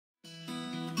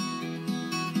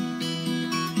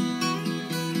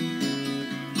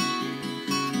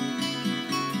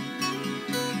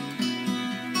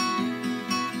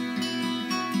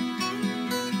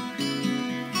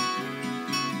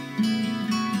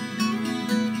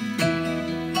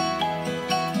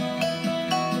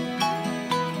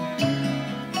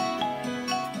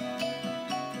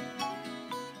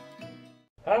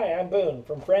Boone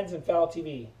from Friends and Fowl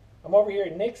TV. I'm over here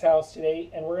at Nick's house today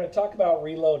and we're going to talk about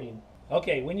reloading.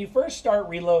 Okay, when you first start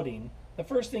reloading, the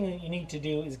first thing that you need to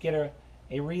do is get a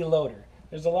reloader.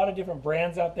 There's a lot of different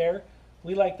brands out there.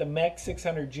 We like the Mech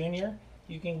 600 Junior.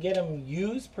 You can get them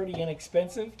used, pretty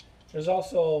inexpensive. There's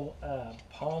also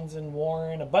Pons and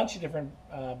Warren, a bunch of different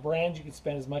brands. You can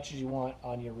spend as much as you want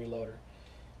on your reloader.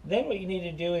 Then what you need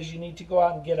to do is you need to go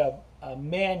out and get a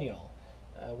manual.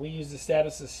 We use the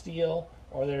Status of Steel,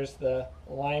 or there's the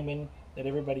Lyman that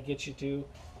everybody gets you to.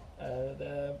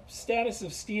 The Status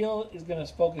of Steel is going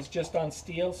to focus just on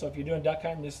steel, so if you're doing duck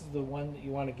hunting, this is the one that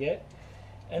you want to get.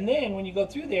 And then when you go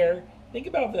through there, think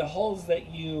about the holes that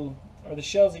you, or the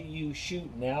shells that you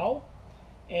shoot now,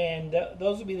 and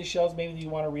those would be the shells maybe that you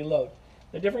want to reload.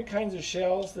 The different kinds of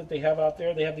shells that they have out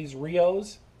there, they have these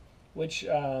Rios, which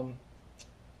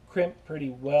crimp pretty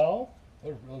well.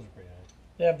 Those are pretty nice.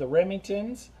 They have the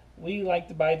Remingtons. We like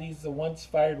to buy these, the once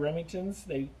fired Remingtons.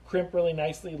 They crimp really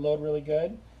nicely, load really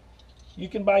good. You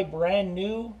can buy brand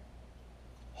new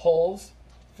holes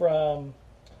from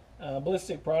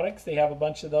Ballistic Products. They have a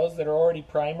bunch of those that are already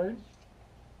primered.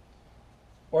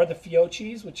 Or the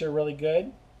Fiocchis, which are really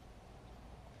good.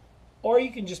 Or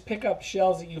you can just pick up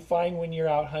shells that you find when you're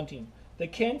out hunting. The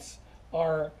Kents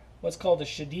are what's called a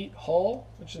Shadit hull,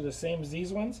 which are the same as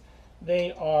these ones.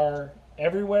 They are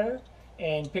everywhere,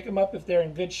 and pick them up if they're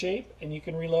in good shape, and you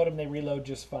can reload them. They reload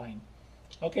just fine.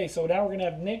 Okay, so now we're going to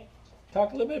have Nick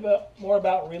talk a little bit more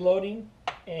about reloading,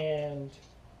 and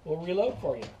we'll reload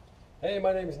for you. Hey,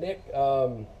 my name is Nick.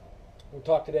 We'll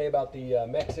talk today about the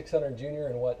Mech 600 Junior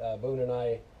and what Boone and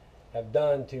I have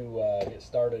done to get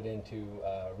started into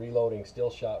reloading still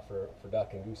shot for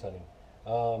duck and goose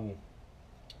hunting.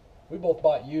 We both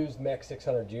bought used Mech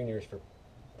 600 Juniors for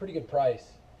pretty good price,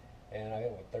 and I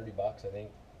think like 30 bucks, I think,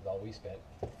 is all we spent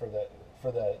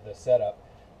for the setup.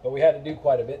 But we had to do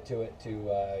quite a bit to it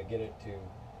to get it to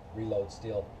reload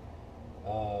steel.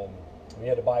 We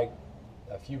had to buy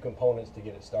a few components to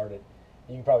get it started.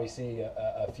 You can probably see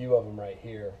a few of them right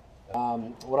here.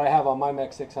 What I have on my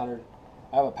Mech 600,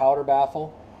 I have a powder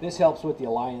baffle. This helps with the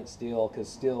Alliance steel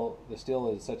because the steel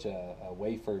is such a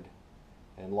wafered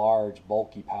and large,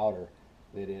 bulky powder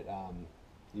that it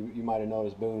you might have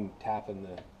noticed Boone tapping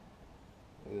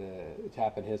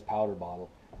tapping his powder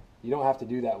bottle. You don't have to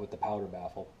do that with the powder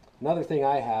baffle. Another thing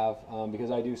I have,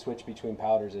 because I do switch between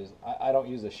powders, is I don't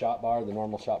use the shot bar, the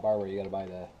normal shot bar where you got to buy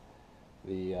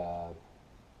the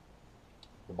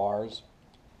bars.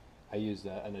 I use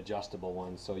an adjustable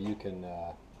one, so you can.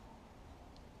 I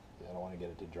don't want to get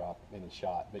it to drop any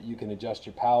shot, but you can adjust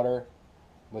your powder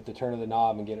with the turn of the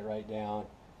knob and get it right down,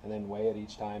 and then weigh it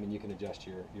each time, and you can adjust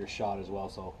your shot as well,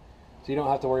 so you don't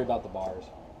have to worry about the bars.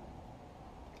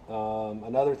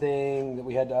 Another thing that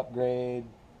we had to upgrade,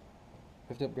 we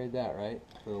have to upgrade that, right,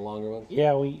 for the longer ones?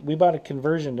 Yeah, we bought a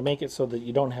conversion to make it so that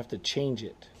you don't have to change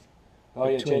it. Oh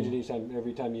yeah, change it each time,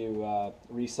 every time you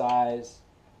resize,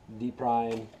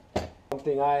 deprime. One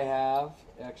thing I have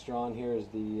extra on here is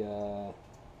the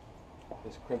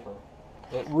this crimper.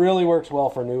 It really works well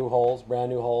for new holes,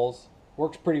 brand new holes.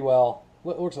 Works pretty well.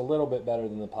 Works a little bit better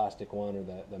than the plastic one or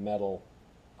the metal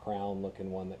crown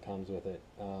looking one that comes with it.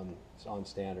 It's on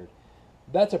standard.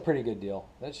 That's a pretty good deal.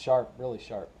 That's sharp, really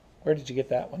sharp. Where did you get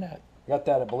that one at? I got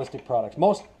that at Ballistic Products.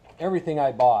 Everything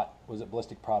I bought was at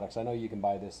Ballistic Products. I know you can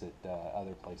buy this at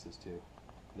other places too.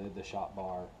 The shot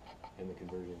bar and the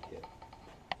conversion kit.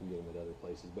 You can get them at other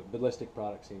places, but Ballistic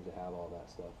Products seems to have all that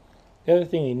stuff. The other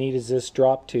thing you need is this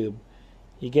drop tube.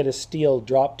 You get a steel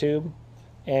drop tube,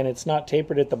 and it's not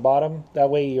tapered at the bottom.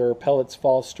 That way your pellets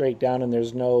fall straight down and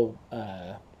there's no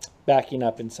backing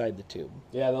up inside the tube.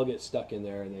 Yeah, they'll get stuck in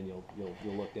there, and then you'll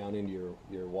look down into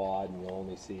your wad, and you'll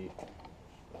only see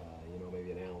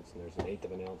maybe an ounce, and there's 1/8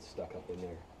 of an ounce stuck up in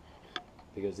there,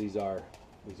 because these are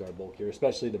bulkier,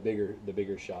 especially the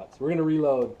bigger shots. We're going to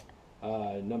reload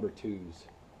number 2s,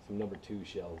 some number 2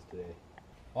 shells today.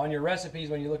 On your recipes,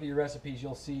 when you look at your recipes,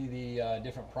 you'll see the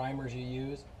different primers you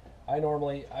use. I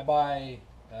buy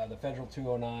the Federal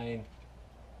 209.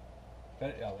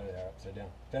 There they are, upside down.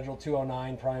 Federal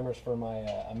 209 primers for my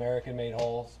American-made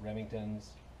holes, Remingtons,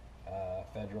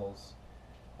 Federals,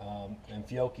 and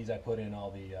Fiocchis. I put in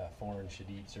all the foreign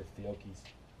Shadits or Fiocchis,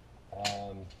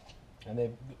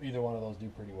 and either one of those do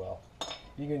pretty well.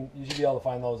 You should be able to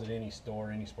find those at any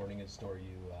store, any sporting goods store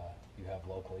you have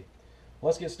locally.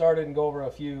 Let's get started and go over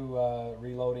a few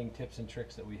reloading tips and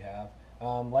tricks that we have.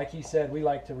 Like he said, we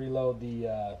like to reload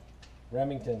the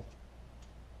Remington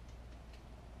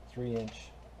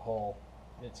 3-inch hole.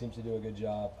 It seems to do a good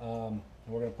job. And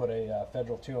we're going to put a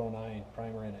Federal 209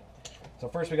 primer in it. So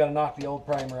first we got to knock the old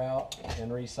primer out and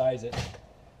resize it.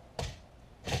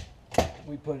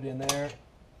 we put it in there,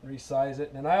 resize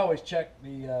it, and I always check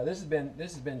the. This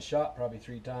has been shot probably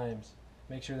 3 times.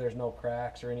 Make sure there's no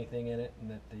cracks or anything in it, and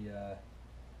that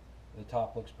the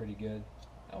top looks pretty good.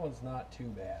 That one's not too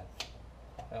bad.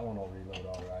 That one will reload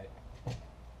all right.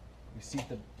 We seat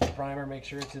the primer, make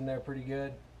sure it's in there pretty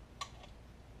good,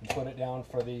 and put it down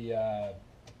for the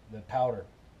powder,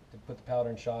 to put the powder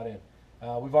and shot in.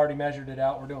 We've already measured it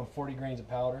out. We're doing 40 grains of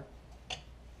powder.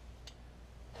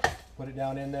 Put it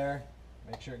down in there,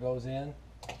 make sure it goes in,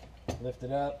 lift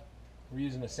it up. We're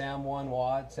using a SAM 1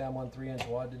 wad, SAM 1 3-inch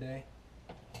wad today.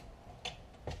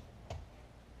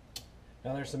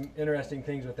 Now there's some interesting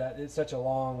things with that. It's such a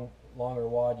longer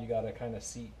wad, you gotta kind of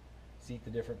seat the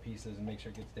different pieces and make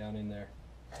sure it gets down in there.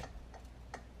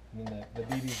 And then the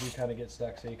BBs do kind of get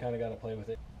stuck, so you kind of got to play with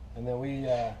it. And then we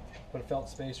put a felt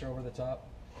spacer over the top.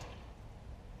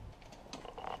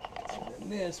 So then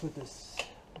this, with this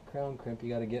crown crimp, you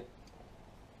got to get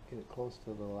it close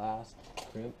to the last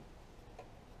crimp.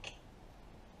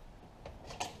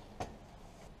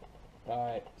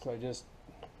 Alright, so I just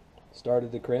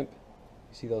started the crimp.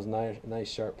 You see those nice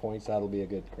sharp points? That'll be a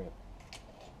good crimp.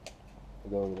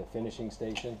 We'll go to the finishing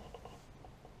station.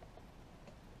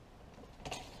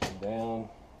 And down.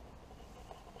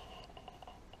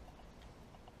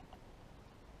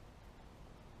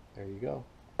 There you go.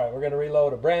 Alright, we're going to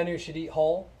reload a brand new Shadit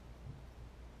hull.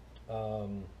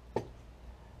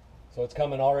 So it's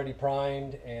coming already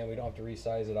primed, and we don't have to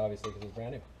resize it obviously because it's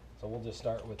brand new. So we'll just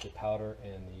start with the powder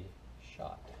and the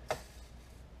shot.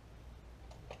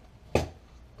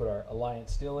 Put our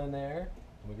Alliance steel in there.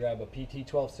 We grab a PT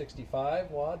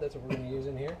 1265 wad. That's what we're going to use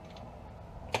in here.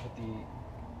 What the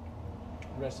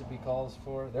recipe calls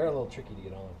for. They're a little tricky to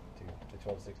get on too. The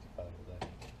 1265 with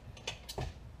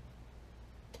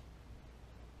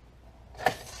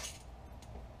that.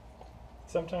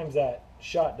 Sometimes that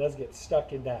shot does get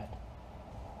stuck in that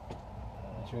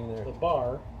the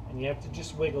bar, and you have to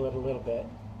just wiggle it a little bit.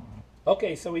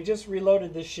 Okay, so we just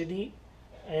reloaded this Shadit,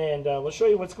 and we'll show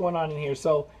you what's going on in here.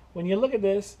 So when you look at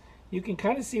this, you can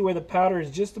kind of see where the powder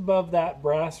is just above that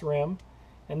brass rim,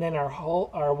 and then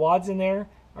our wads in there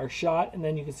are shot, and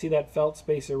then you can see that felt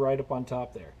spacer right up on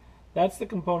top there. That's the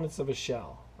components of a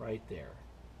shell right there.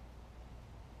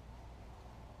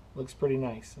 Looks pretty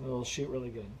nice, and it'll shoot really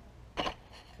good.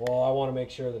 Well, I want to make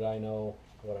sure that I know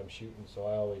what I'm shooting, so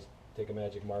I always take a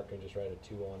magic marker and just write a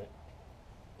 2 on it.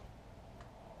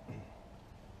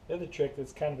 The other trick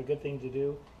that's kind of a good thing to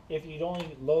do, if you'd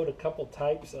only load a couple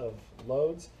types of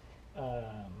loads,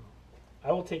 I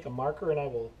will take a marker and I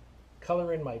will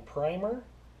color in my primer,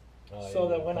 so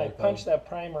that when I punch that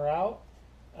primer out,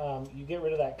 you get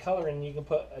rid of that color and you can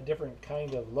put a different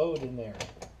kind of load in there,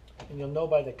 and you'll know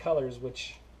by the colors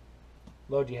which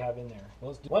load you have in there.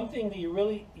 One thing that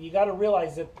you got to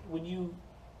realize, that when you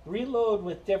reload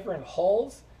with different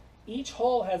hulls, each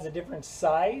hull has a different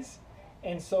size,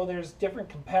 and so there's different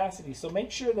capacity. So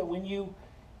make sure that when you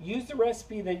use the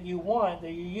recipe that you want,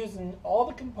 that you're using all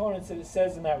the components that it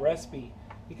says in that recipe,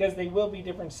 because they will be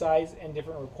different size and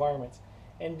different requirements.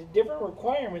 And the different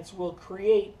requirements will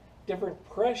create different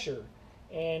pressure,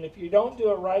 and if you don't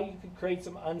do it right, you could create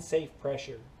some unsafe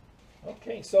pressure.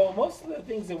 Okay, so most of the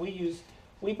things that we use,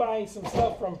 we buy some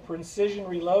stuff from Precision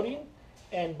Reloading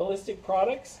and Ballistic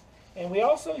Products, and we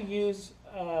also use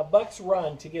Buck's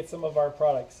Run to get some of our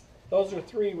products. Those are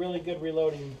 3 really good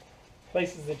reloading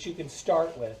places that you can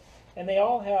start with, and they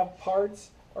all have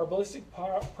parts, or Ballistic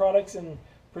Products and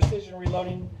Precision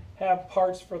Reloading have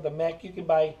parts for the mech. You can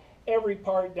buy every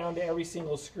part down to every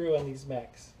single screw in these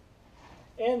mechs,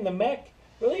 and the mech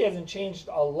really hasn't changed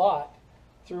a lot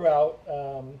throughout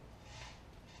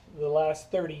the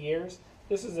last 30 years.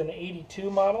 This is an 82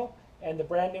 model, and the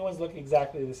brand new ones look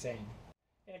exactly the same.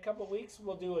 In a couple of weeks,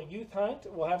 we'll do a youth hunt.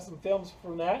 We'll have some films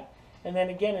from that. And then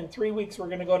again, in 3 weeks, we're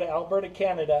going to go to Alberta,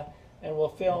 Canada, and we'll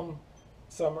film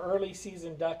some early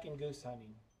season duck and goose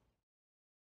hunting.